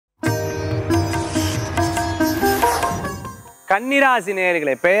கன்னிராசி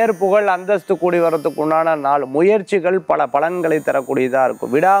நேயர்களே, பெயர் புகழ் அந்தஸ்து கூடி வரதுக்கு உண்டான நாள். முயற்சிகள் பல பலன்களை தரக்கூடியதாக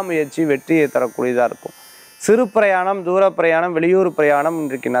இருக்கும். விடாமுயற்சி வெற்றியை தரக்கூடியதாக இருக்கும். சிறு பிரயாணம், தூர பிரயாணம், வெளியூர் பிரயாணம்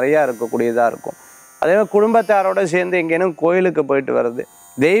இன்றைக்கு நிறையா இருக்கக்கூடியதாக இருக்கும். அதே மாதிரி குடும்பத்தாரோடு சேர்ந்து எங்கேனும் கோயிலுக்கு போயிட்டு வர்றது,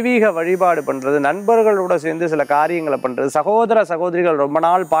 தெய்வீக வழிபாடு பண்ணுறது, நண்பர்களோட சேர்ந்து சில காரியங்களை பண்ணுறது, சகோதர சகோதரிகள் ரொம்ப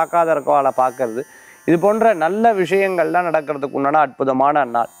நாள் பார்க்காத இருக்கவாளை பார்க்கறது, இது போன்ற நல்ல விஷயங்கள்லாம் நடக்கிறதுக்கு உண்டான அற்புதமான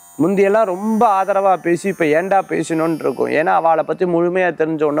நாள். முந்தியெல்லாம் ரொம்ப ஆதரவாக பேசி இப்போ ஏண்டா பேசணுன்னு இருக்கும். ஏன்னா அவளை பற்றி முழுமையாக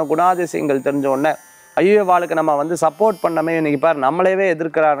தெரிஞ்சோடனே, குணாதிசயங்கள் தெரிஞ்சோடனே, ஐயோ அவளுக்கு நம்ம சப்போர்ட் பண்ணமே, இன்னைக்கு பாரு நம்மளவே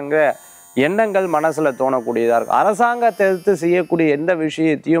எதிர்க்கிறாருங்க எண்ணங்கள் மனசில் தோணக்கூடியதாக இருக்கும். அரசாங்கத்தை எதிர்த்து செய்யக்கூடிய எந்த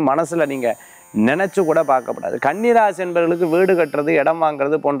விஷயத்தையும் மனசில் நீங்கள் நினச்சி கூட பார்க்கப்படாது. கன்னிராசி என்பவர்களுக்கு வீடு கட்டுறது, இடம்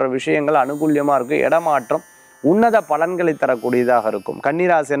வாங்குறது போன்ற விஷயங்கள் அனுகூல்யமாக இருக்கும். இடமாற்றம் உன்னத பலன்களை தரக்கூடியதாக இருக்கும்.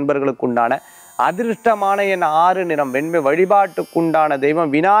 கன்னிராசி என்பவர்களுக்கு உண்டான அதிர்ஷ்டமான என் 6 நிறம் வெண்மை. வழிபாட்டுக்குண்டான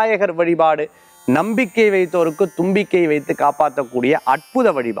தெய்வம் விநாயகர் வழிபாடு. நம்பிக்கை வைத்தோருக்கு தும்பிக்கை வைத்து காப்பாற்றக்கூடிய அற்புத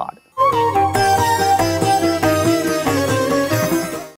வழிபாடு.